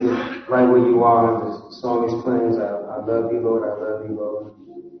right where you are, the song is playing. I love you, Lord. I love you, Lord.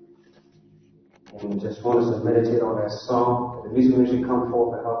 And just want us to meditate on that song. The music ministry come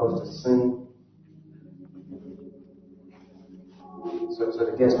forth and help us to sing. So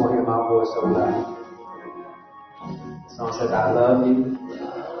the guests won't hear my voice so loud. The song says, I love you.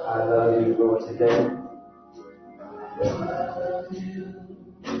 I love you, Lord, today.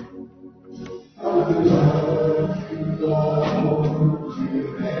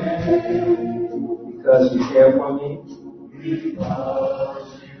 Because you care for me.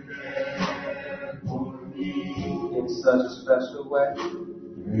 In such a special way.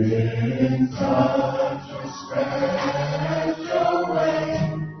 In such a special way.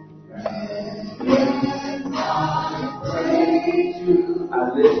 I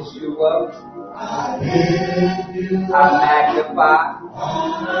lift you up. I lift you up. I magnify.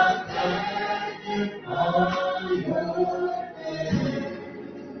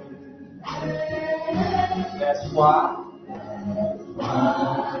 That's why.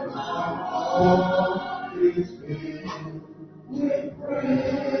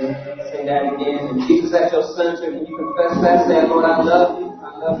 Say that again. If Jesus at your center, and you confess that, say, Lord, I love you. I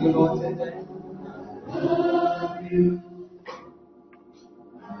love you, Lord, today. I love you.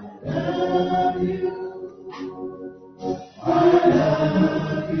 I love you. I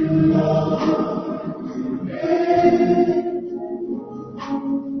love you, Lord, today.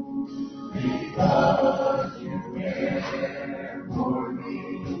 Because you care for me.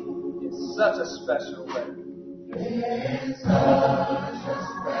 In such a special way. In such a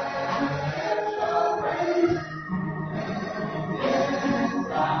special way. Yes,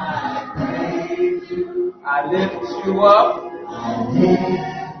 I praise you. I lift you up. I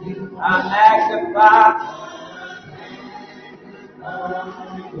lift you. I magnify.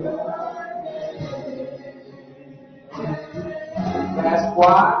 That's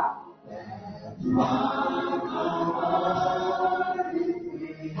why.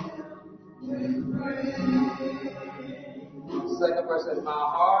 Second verse says, my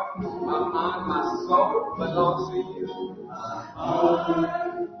heart, my mind, my soul belongs to you.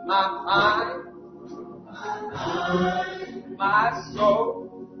 My mind, my soul.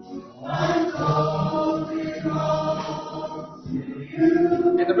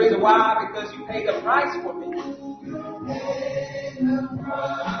 And the reason why, because you paid the price for me.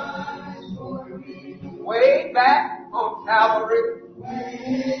 Way back on Calvary.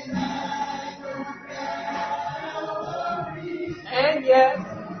 And yes,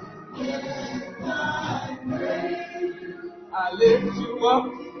 I lift you up.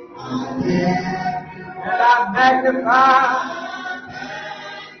 And I magnify.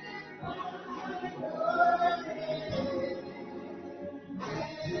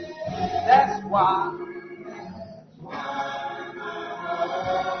 That's why.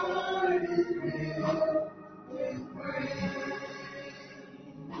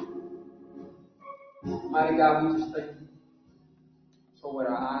 Mighty God, we just thank you for what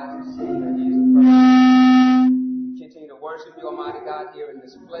our eyes have seen and ears have heard. We continue to worship you, Almighty God, here in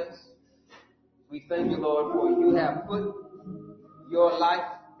this place. We thank you, Lord, for you have put your life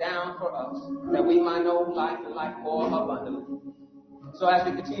down for us, that we might know life and life more abundantly. So as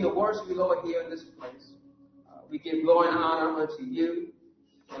we continue to worship you, Lord, here in this place, we give glory and honor unto you.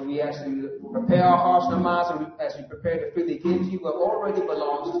 And we ask you to prepare our hearts and our minds as we prepare to freely give to you what already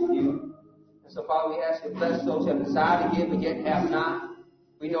belongs to you. And so, Father, we ask you to bless those who have desired to give and yet have not.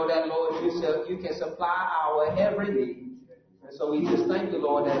 We know that, Lord, you can supply our every need. And so we just thank you,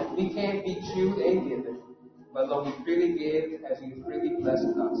 Lord, that we can't beat you in giving. But, Lord, we freely give as you freely bless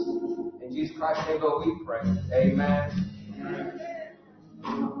us. In Jesus Christ's name, Lord, we pray. Amen.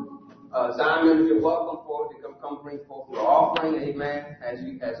 Zion, you're welcome forward to come bring forth your offering, amen. As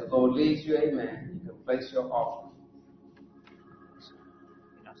the Lord leads you, amen. You can place your offering.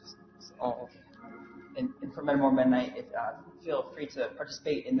 Oh, and for Metamore Mennonite, feel free to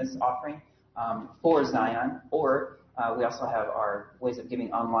participate in this offering for Zion, or we also have our ways of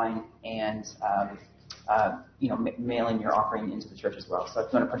giving online and mailing your offering into the church as well. So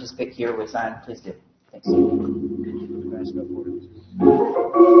if you want to participate here with Zion, please do. Thanks. You guys go for it.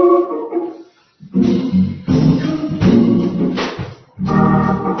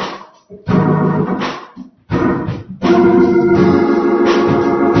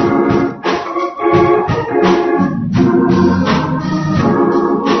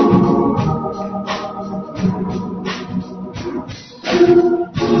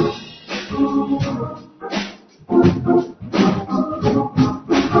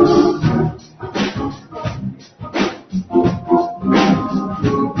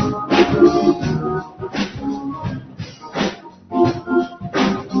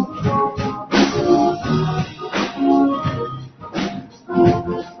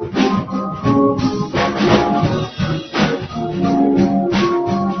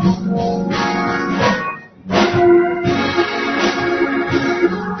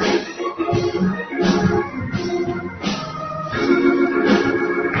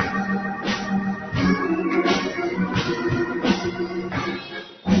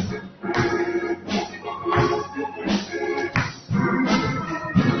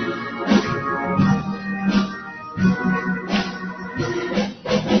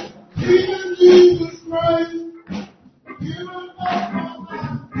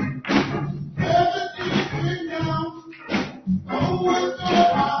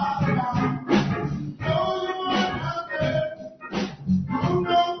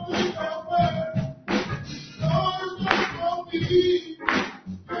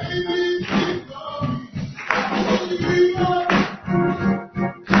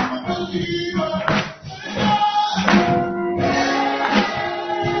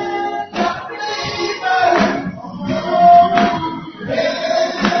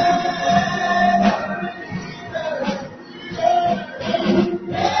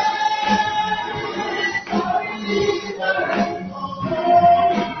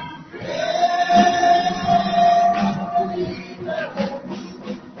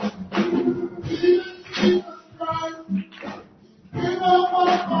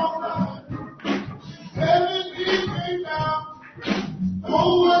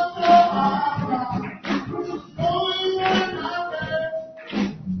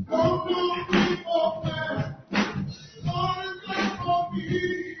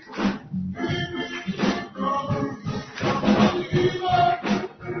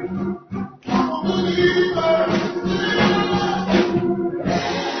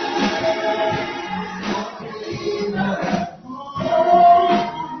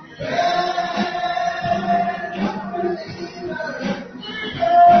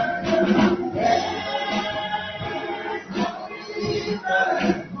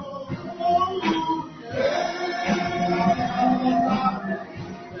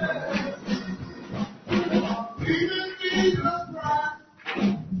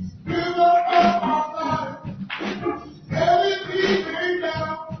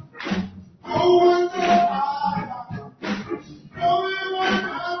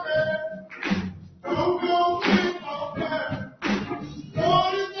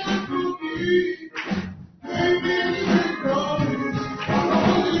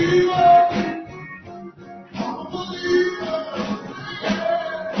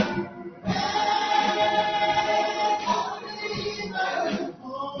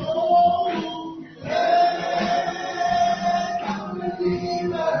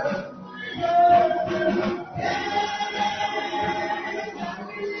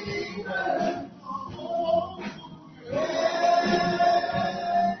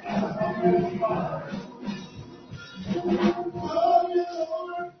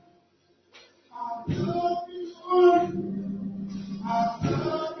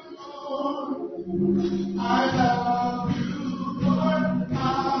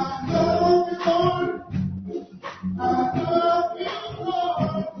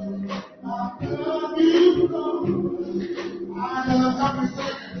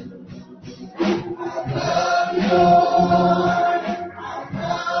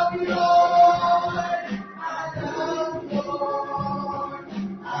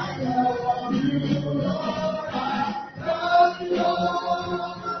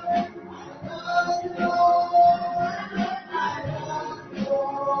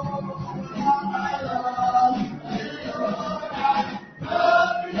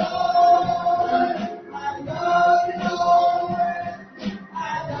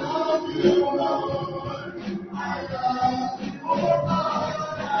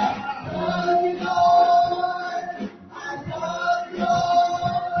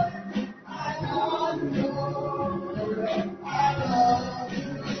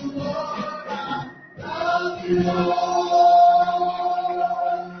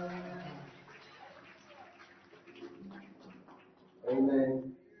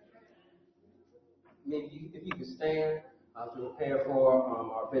 Amen. Maybe if you could stand to prepare for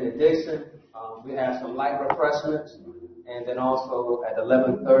our benediction. We have some light refreshments, and then also at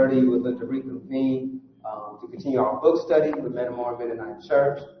 11:30 we'll look to reconvene to continue our book study with Metamora Mennonite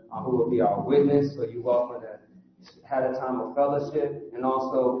Church, who will be our witness. So you're welcome to have a time of fellowship, and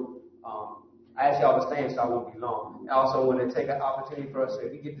also I ask y'all to stand so I won't be long. I also want to take an opportunity for us to,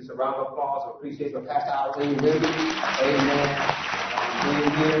 if we give this a round of applause, or appreciate for Pastor Irene Libby. Amen.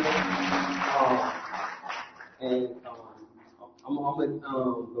 Being here.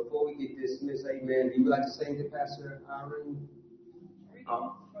 Before we get dismissed, amen, you would like to say to Pastor Irene?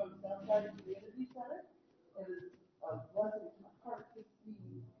 From Southside Community Center. It is a blessing to my heart to see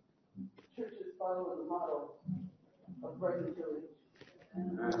churches follow the model of reconciliation.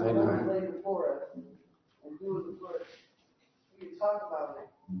 And Lord lay before us and do the work. We can talk about it,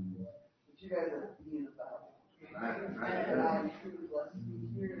 but you guys are being about it. And I am truly blessed to be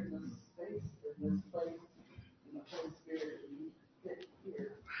here in this space, in this place, in the Holy Spirit, and you fit here.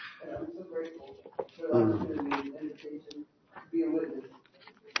 And I'm so grateful for the opportunity and invitation to be a witness.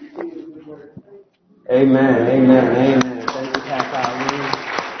 Continue the good work. Amen, amen, amen. Thank you, Pastor Irene.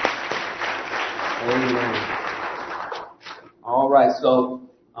 Amen. All right, so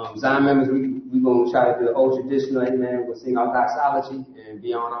Zion members, we're going to try to do the old traditional, amen. We'll sing our doxology and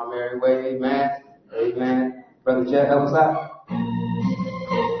be on our merry way, amen. Amen. Brother Jeff, help us out.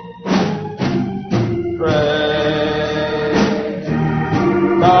 Praise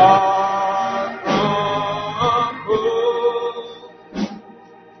God above.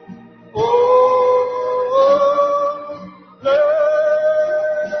 Oh, let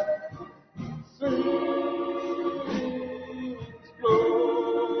saints flow.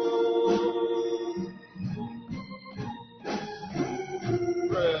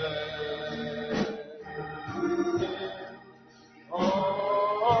 Praise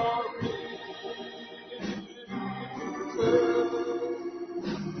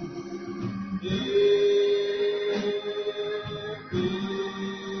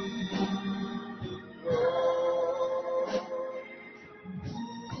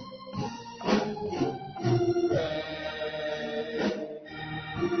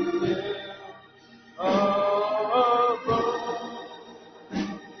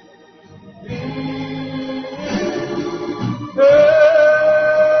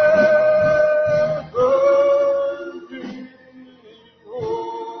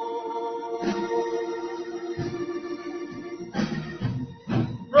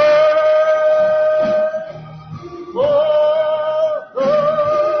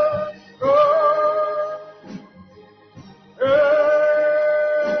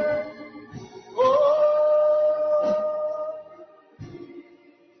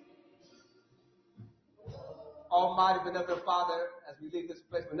Almighty, benevolent Father, as we leave this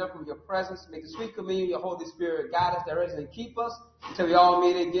place, but never from your presence, make the sweet communion of your Holy Spirit guide us, direct us, and keep us until we all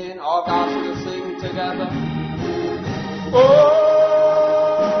meet again. All God's children sing together. Oh,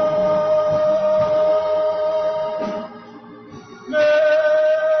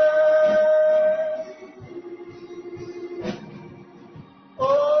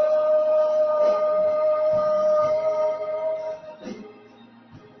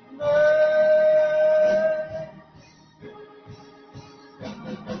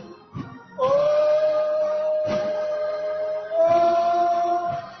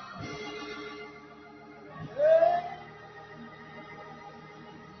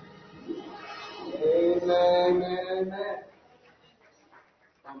 Amen.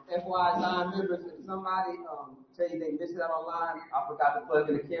 FY Zion members, if somebody Tell you they missed out online. I forgot to plug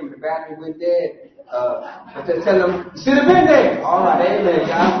in the camera. The battery went dead. But just tell them, should have been there. All right, amen.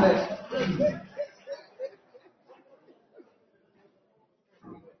 God bless you.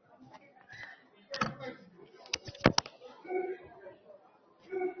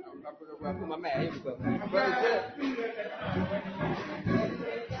 I put my man. Here we go. Brother Jeff.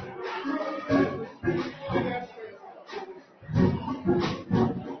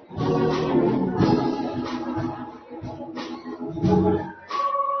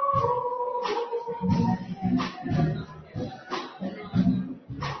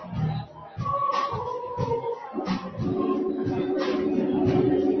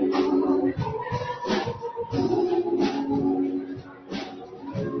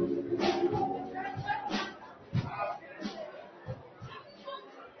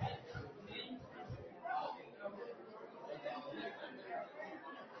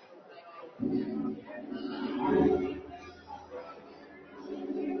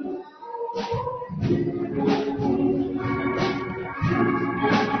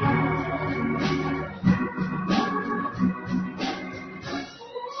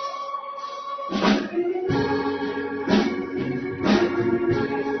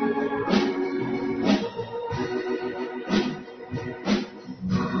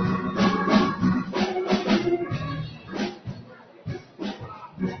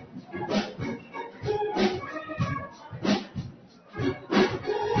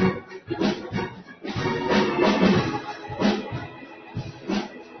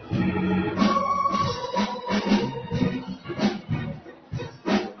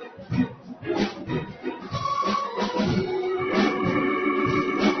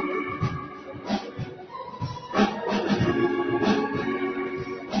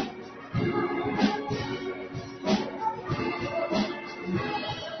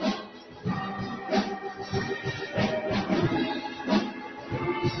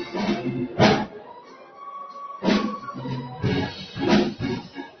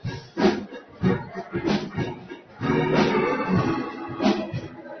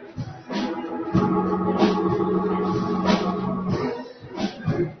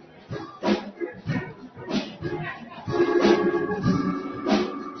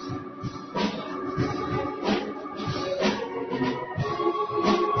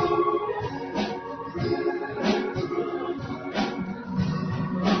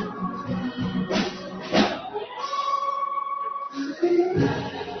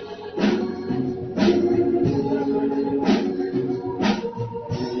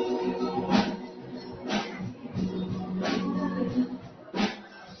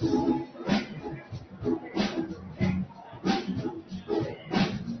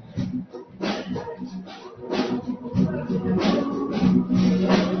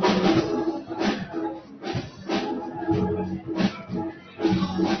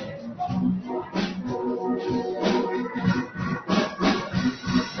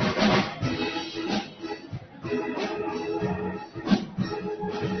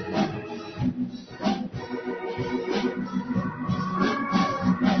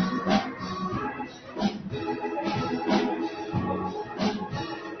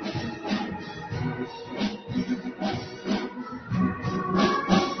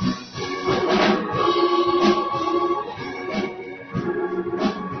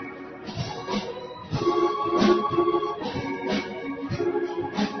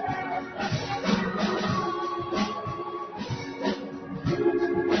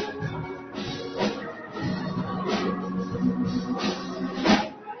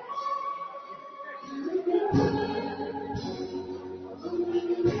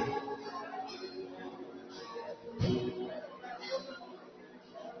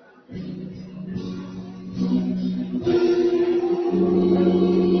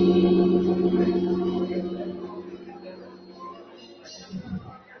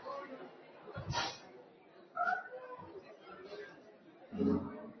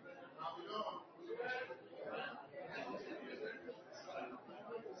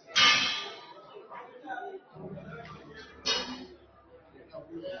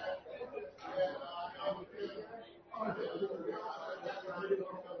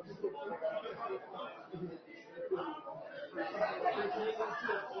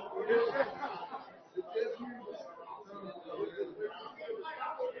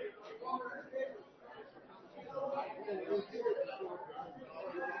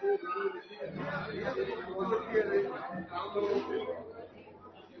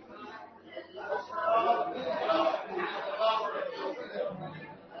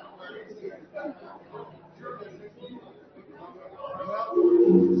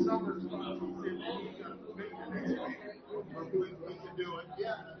 Thank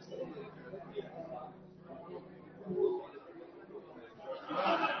you.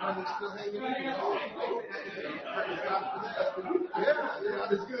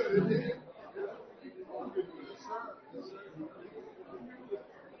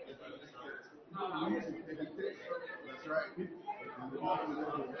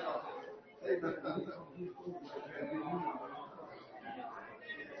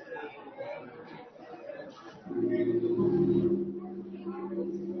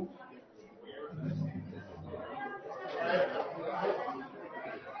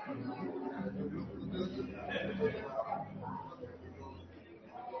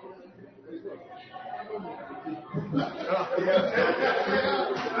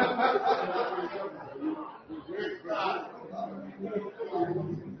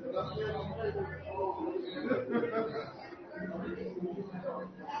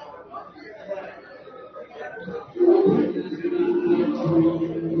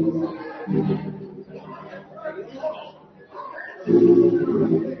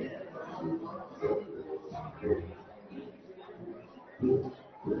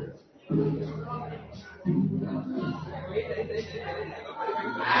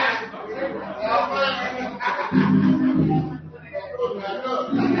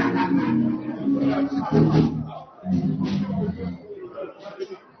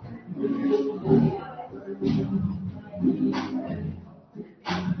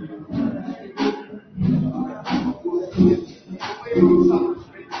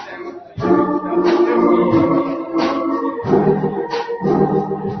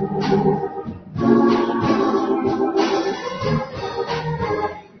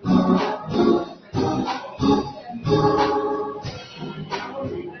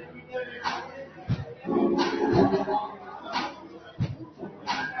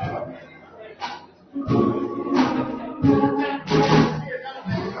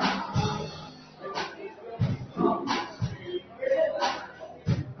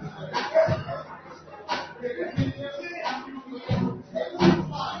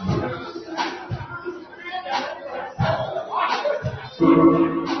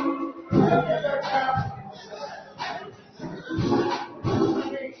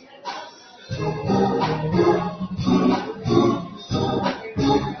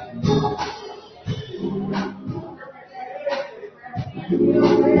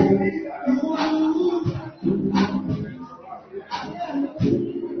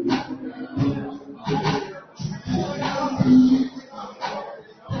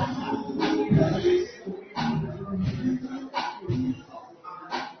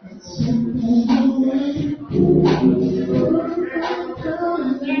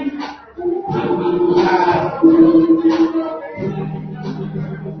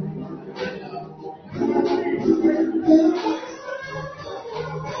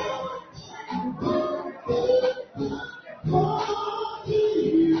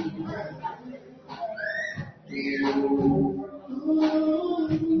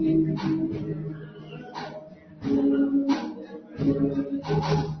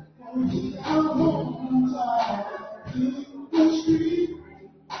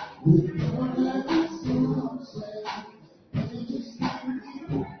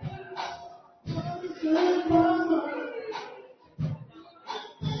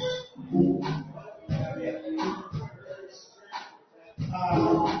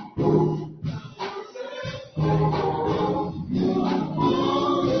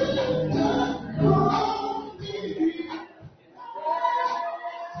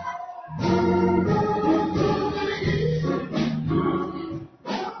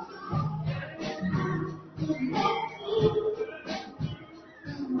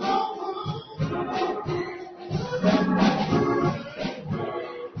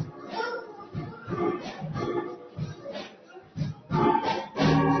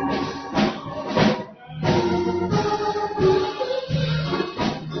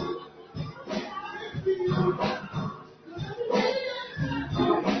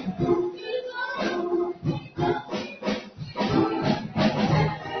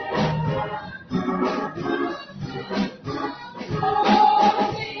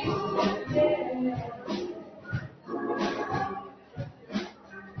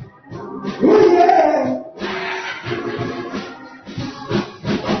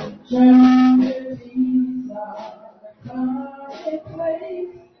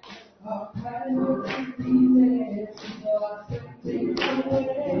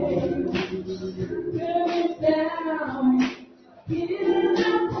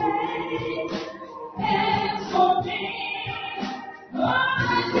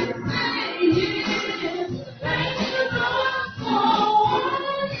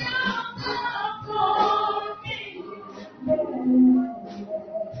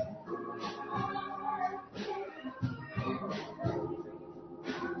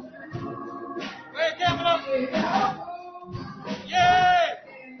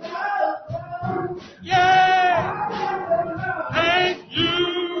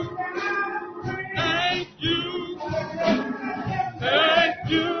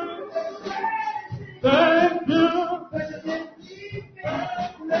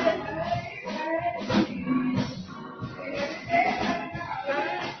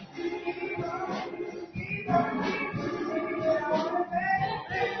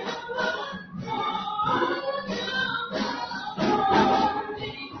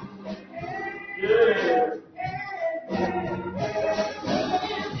 Probably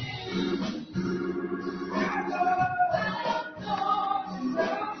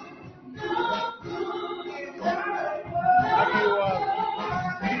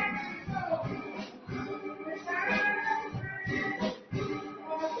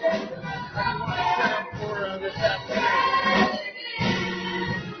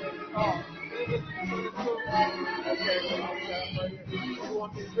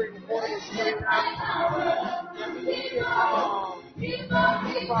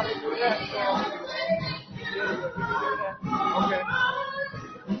do that.